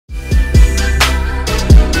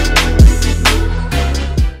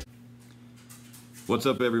What's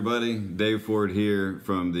up, everybody? Dave Ford here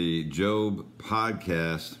from the J.O.B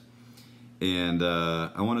podcast, and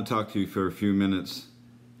I want to talk to you for a few minutes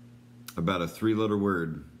about a three-letter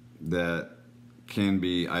word that can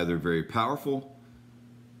be either very powerful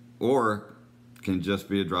or can just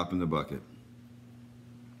be a drop in the bucket.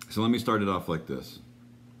 So let me start it off like this.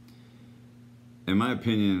 In my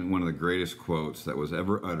opinion, one of the greatest quotes that was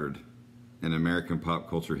ever uttered in American pop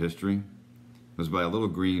culture history was by a little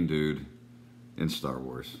green dude in Star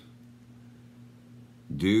Wars.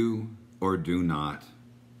 Do or do not,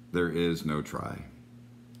 there is no try.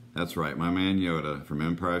 That's right, my man Yoda from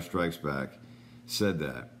Empire Strikes Back said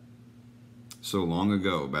that so long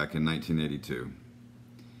ago, back in 1982.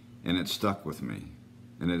 And it stuck with me.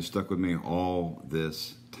 And it stuck with me all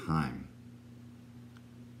this time.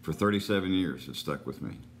 For 37 years, it stuck with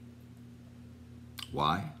me.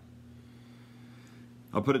 Why?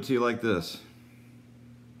 I'll put it to you like this.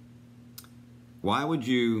 Why would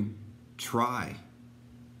you try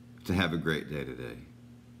to have a great day today?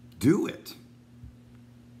 Do it.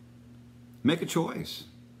 Make a choice.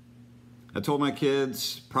 I told my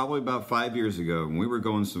kids probably about 5 years ago when we were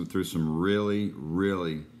going through some really,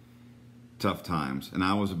 really tough times, and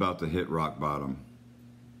I was about to hit rock bottom.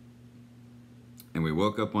 And we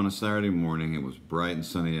woke up on a Saturday morning. It was bright and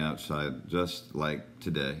sunny outside, just like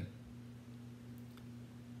today.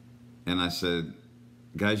 And I said,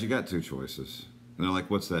 guys, you got two choices. And they're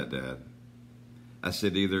like, what's that, Dad? I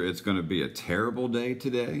said, either it's going to be a terrible day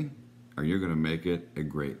today, or you're going to make it a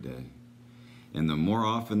great day. And the more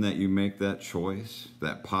often that you make that choice,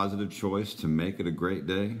 that positive choice to make it a great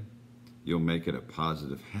day, you'll make it a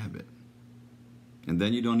positive habit. And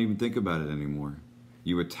then you don't even think about it anymore.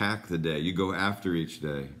 You attack the day. You go after each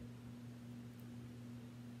day.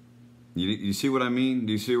 You see what I mean?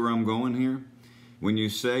 Do you see where I'm going here? When you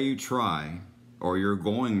say you try, or you're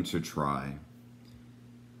going to try,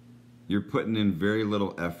 you're putting in very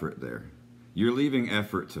little effort there. You're leaving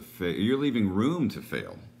effort to fail. You're leaving room to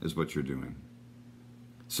fail is what you're doing.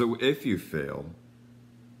 So if you fail,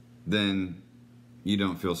 then you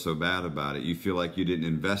don't feel so bad about it. You feel like you didn't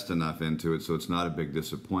invest enough into it, so it's not a big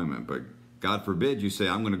disappointment. But God forbid you say,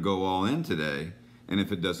 I'm going to go all in today, and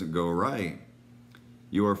if it doesn't go right,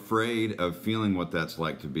 you're afraid of feeling what that's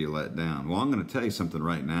like to be let down. Well, I'm going to tell you something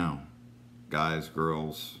right now. Guys,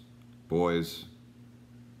 girls, boys,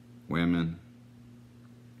 women,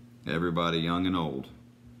 everybody young and old.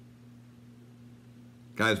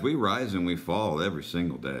 Guys, we rise and we fall every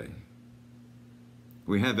single day.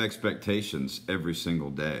 We have expectations every single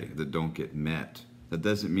day that don't get met. That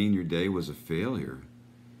doesn't mean your day was a failure.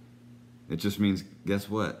 It just means, guess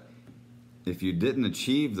what? If you didn't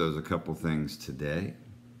achieve those a couple things today,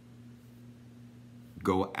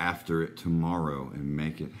 go after it tomorrow and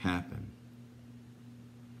make it happen.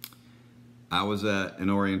 I was at an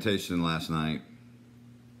orientation last night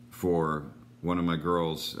for one of my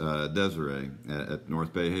girls, Desiree, at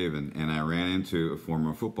North Bay Haven, and I ran into a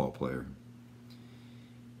former football player.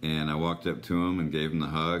 And I walked up to him and gave him the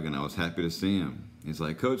hug, and I was happy to see him. He's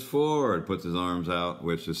like, Coach Ford, puts his arms out,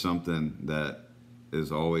 which is something that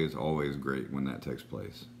is always, always great when that takes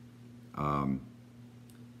place. I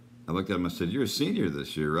looked at him and I said, you're a senior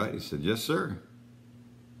this year, right? He said, yes, sir.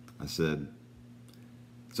 I said,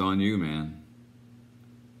 it's on you, man.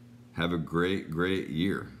 Have a great, great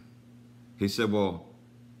year. He said, well,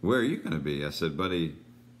 where are you going to be? I said, buddy,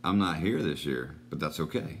 I'm not here this year, but that's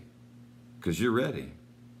okay, because you're ready.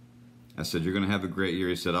 I said, you're going to have a great year.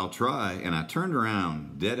 He said, I'll try. And I turned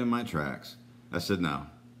around dead in my tracks. I said, no,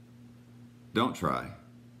 don't try.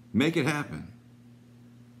 Make it happen.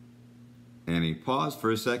 And he paused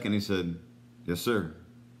for a second. He said, yes, sir.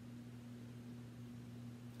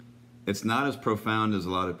 It's not as profound as a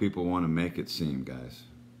lot of people want to make it seem, guys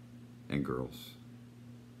and girls.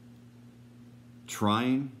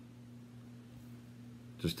 Trying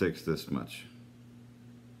just takes this much.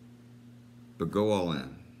 But go all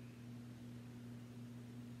in.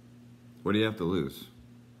 What do you have to lose?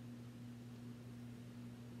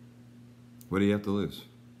 What do you have to lose?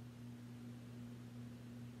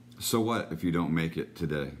 So what if you don't make it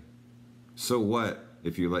today? So what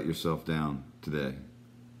if you let yourself down today?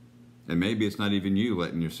 And maybe it's not even you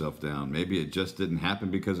letting yourself down. Maybe it just didn't happen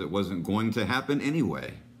because it wasn't going to happen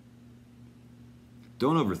anyway.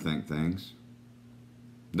 Don't overthink things.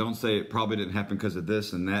 Don't say it probably didn't happen because of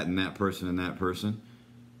this and that person and that person.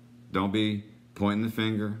 Don't be pointing the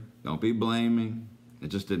finger. Don't be blaming. It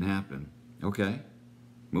just didn't happen. Okay,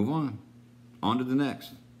 move on. On to the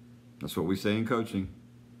next. That's what we say in coaching.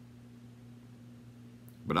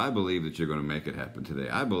 But I believe that you're going to make it happen today.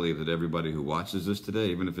 I believe that everybody who watches this today,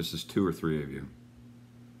 even if it's just 2 or 3 of you,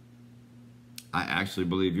 I actually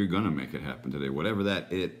believe you're going to make it happen today. Whatever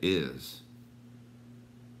that it is,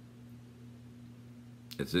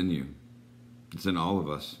 it's in you. It's in all of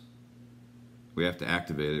us. We have to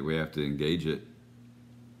activate it. We have to engage it.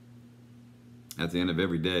 At the end of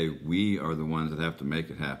every day, we are the ones that have to make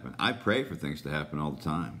it happen. I pray for things to happen all the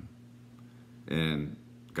time. And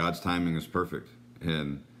God's timing is perfect.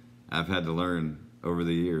 And I've had to learn over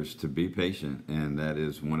the years to be patient. And that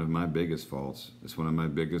is one of my biggest faults. It's one of my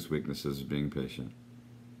biggest weaknesses, is being patient.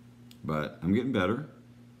 But I'm getting better.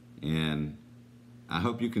 And I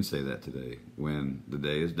hope you can say that today. When the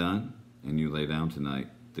day is done and you lay down tonight,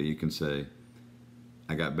 that you can say,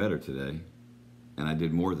 I got better today. And I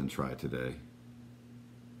did more than try today.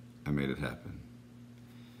 I made it happen.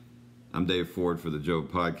 I'm Dave Ford for the J.O.B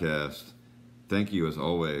podcast. Thank you, as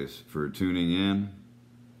always, for tuning in.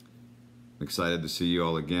 I'm excited to see you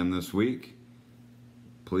all again this week.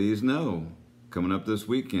 Please know, coming up this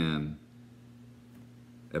weekend,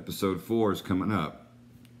 episode 4 is coming up.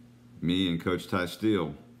 Me and Coach Ty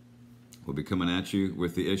Steele will be coming at you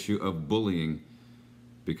with the issue of bullying,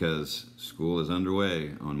 because school is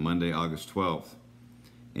underway on Monday, August 12th.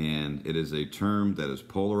 And it is a term that is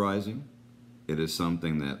polarizing. It is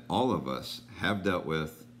something that all of us have dealt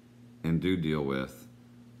with and do deal with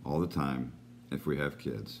all the time if we have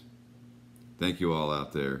kids. Thank you all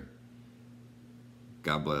out there.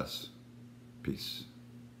 God bless. Peace.